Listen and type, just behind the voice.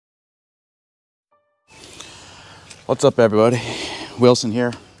What's up, everybody? Wilson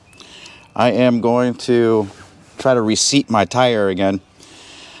here. I am going to try to reseat my tire again.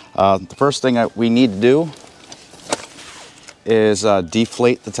 The first thing we need to do is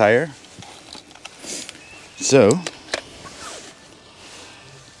deflate the tire. So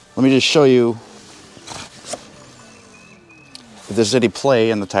let me just show you if there's any play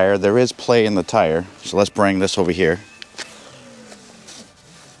in the tire. There is play in the tire. So let's bring this over here.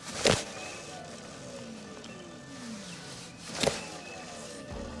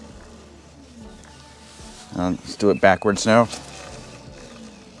 Let's do it backwards now.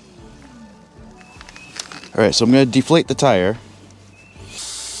 Alright, so I'm going to deflate the tire.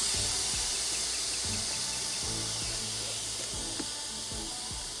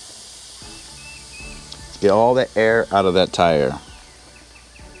 Get all the air out of that tire.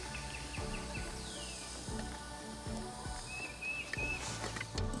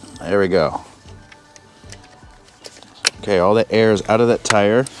 There we go. Okay, all the air is out of that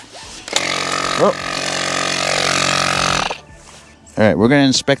tire. Oh. Alright, we're going to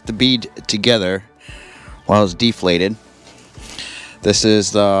inspect the bead together while it's deflated. This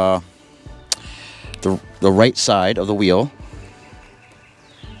is the right side of the wheel.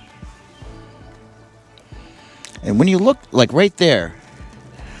 And when you look, like right there,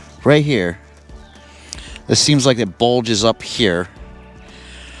 right here, this seems like it bulges up here.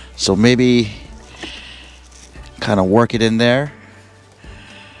 So maybe kind of work it in there.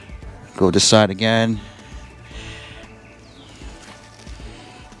 Go this side again.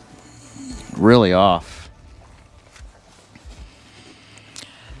 Really off.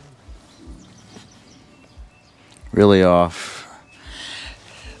 Really off.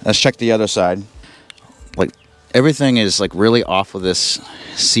 Let's check the other side. Like everything is like really off of this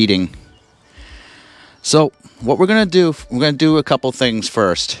seating. So what we're gonna do a couple things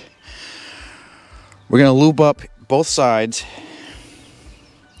first. We're gonna lube up both sides,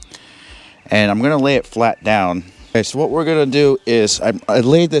 and I'm gonna lay it flat down. Okay, so what we're gonna do is I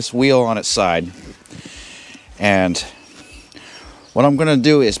laid this wheel on its side, and what I'm gonna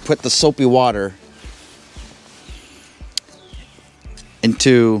do is put the soapy water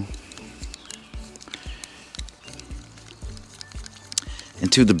into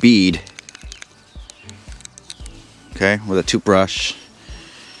the bead, okay, with a toothbrush.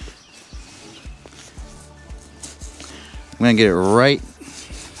 I'm gonna get it right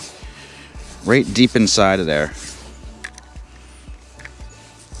deep inside of there.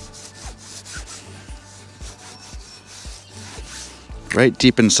 Right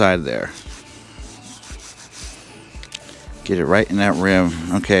deep inside there. Get it right in that rim.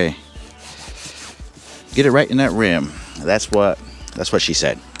 Okay. Get it right in that rim. That's what she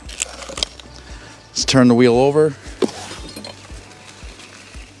said. Let's turn the wheel over.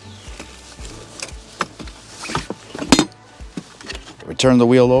 We turn the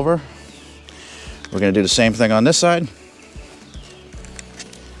wheel over. We're gonna do the same thing on this side.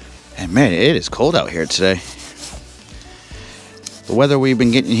 And man, it is cold out here today. The weather we've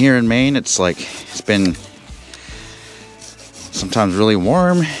been getting here in Maine, it's been sometimes really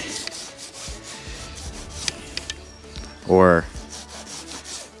warm or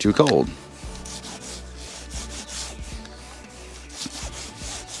too cold.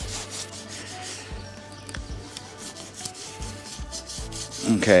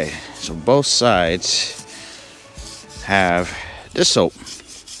 Okay, so both sides have this soap.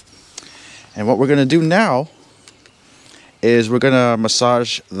 And what we're gonna do now is we're gonna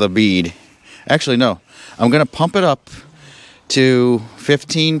massage the bead. Actually, no, I'm gonna pump it up to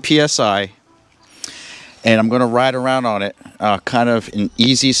 15 psi, and I'm gonna ride around on it kind of in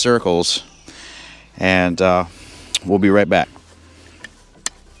easy circles, and we'll be right back.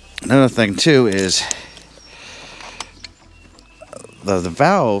 Another thing too is the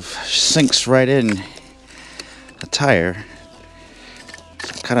valve sinks right in the tire,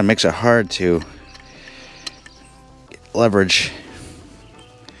 so it kind of makes it hard to leverage.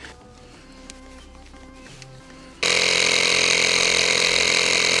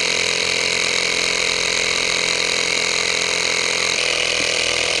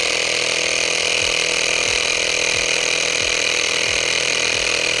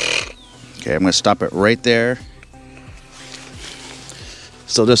 Okay, I'm going to stop it right there.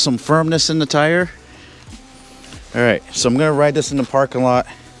 So there's some firmness in the tire. All right, so I'm going to ride this in the parking lot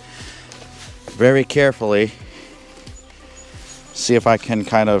very carefully. See if I can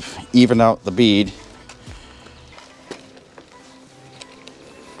kind of even out the bead.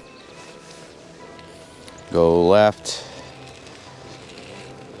 Go left.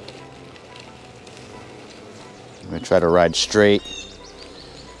 I'm going to try to ride straight.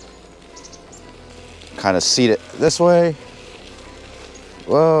 kind of seat it this way.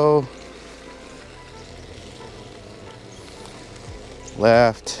 Whoa.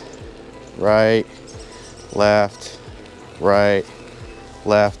 Left, right, left, right,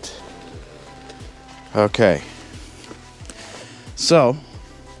 left. Okay. So,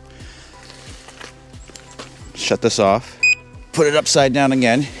 shut this off, put it upside down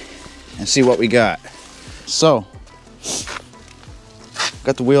again, and see what we got. So,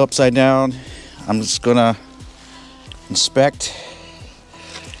 got the wheel upside down. I'm just gonna inspect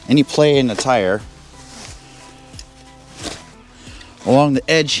any play in the tire along the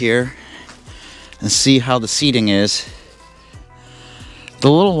edge here and see how the seating is.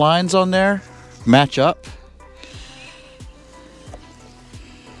 The little lines on there match up.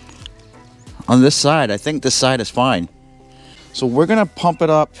 On this side, I think this side is fine. So we're gonna pump it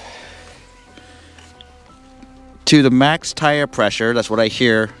up to the max tire pressure. That's what I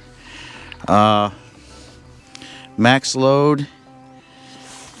hear. Max load.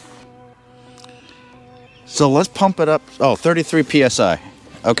 So let's pump it up. Oh, 33 psi.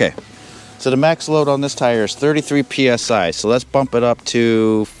 Okay. So the max load on this tire is 33 psi. So let's bump it up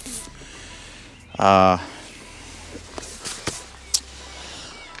to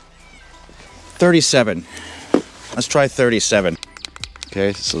 37. Let's try 37.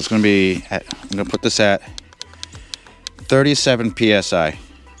 Okay, so it's going to be I'm going to put this at 37 psi.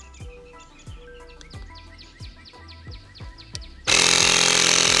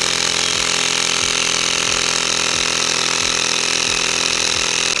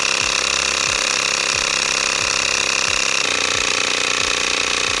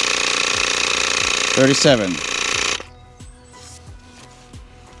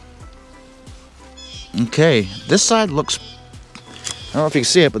 Okay, this side looks, I don't know if you can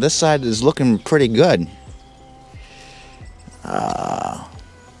see it, but this side is looking pretty good.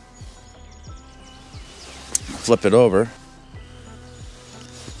 Flip it over.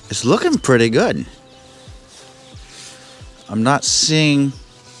 It's looking pretty good. I'm not seeing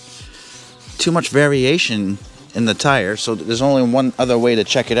too much variation in the tire, so there's only one other way to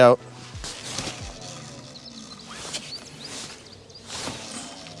check it out.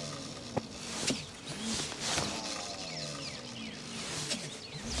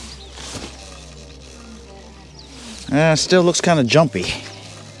 Still looks kind of jumpy.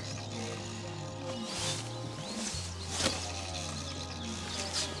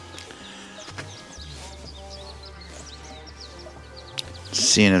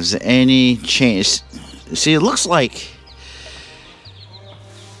 Seeing if there's any change. See, it looks like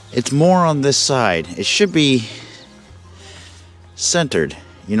it's more on this side. It should be centered.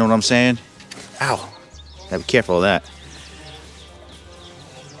 You know what I'm saying? Ow. Gotta be careful of that.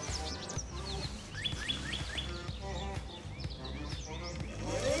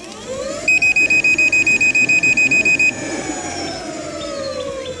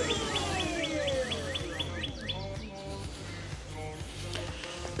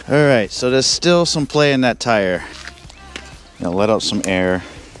 Alright, so there's still some play in that tire. I'm gonna let out some air.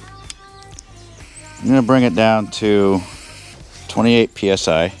 I'm gonna bring it down to 28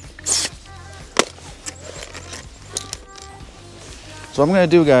 psi. So what I'm gonna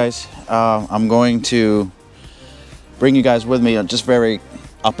do, guys, I'm going to bring you guys with me just very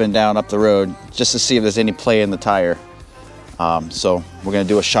up and down up the road just to see if there's any play in the tire. So we're gonna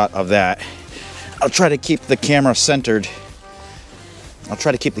do a shot of that. I'll try to keep the camera centered. I'll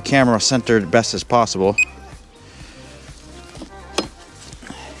try to keep the camera centered best as possible.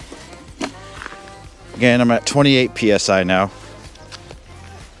 Again, I'm at 28 psi now.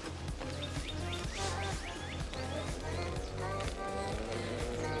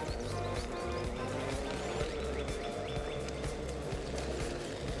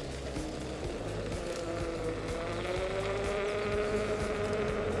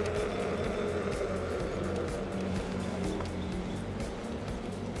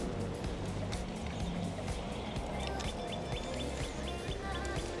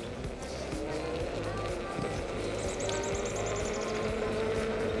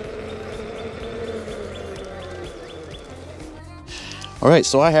 Alright,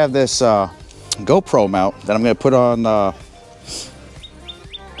 so I have this GoPro mount that I'm going to put on the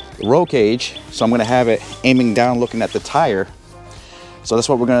roll cage. So I'm going to have it aiming down looking at the tire. So that's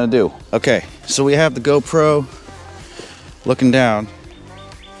what we're going to do. Okay, so we have the GoPro looking down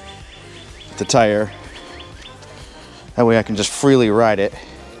at the tire. That way I can just freely ride it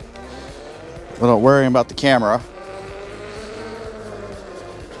without worrying about the camera.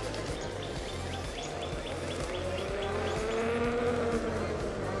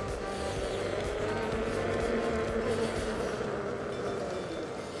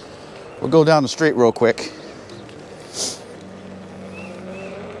 We'll go down the street real quick.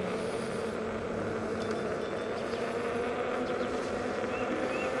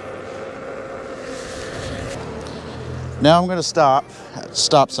 Now I'm going to stop at the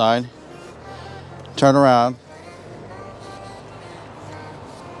stop sign, turn around.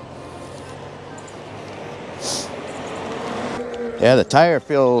 Yeah, the tire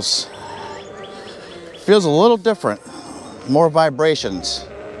feels a little different, more vibrations.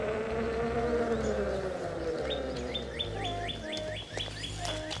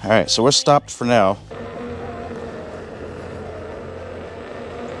 All right, so we're stopped for now.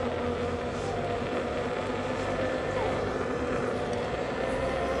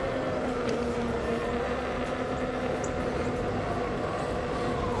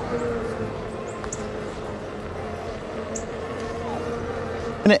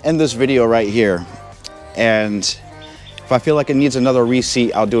 I'm gonna end this video right here, and if I feel like it needs another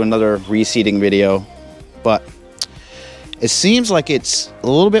reseat, I'll do another reseating video. But it seems like it's a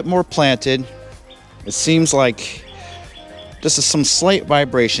little bit more planted. It seems like just some slight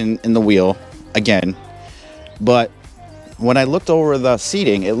vibration in the wheel again, but when I looked over the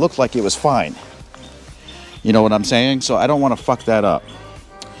seating, it looked like it was fine. You know what I'm saying? So I don't want to fuck that up.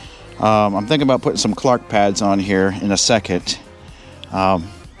 I'm thinking about putting some Clark pads on here in a second.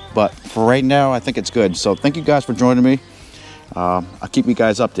 But for right now, I think it's good. So thank you guys for joining me. I'll keep you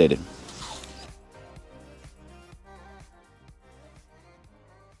guys updated.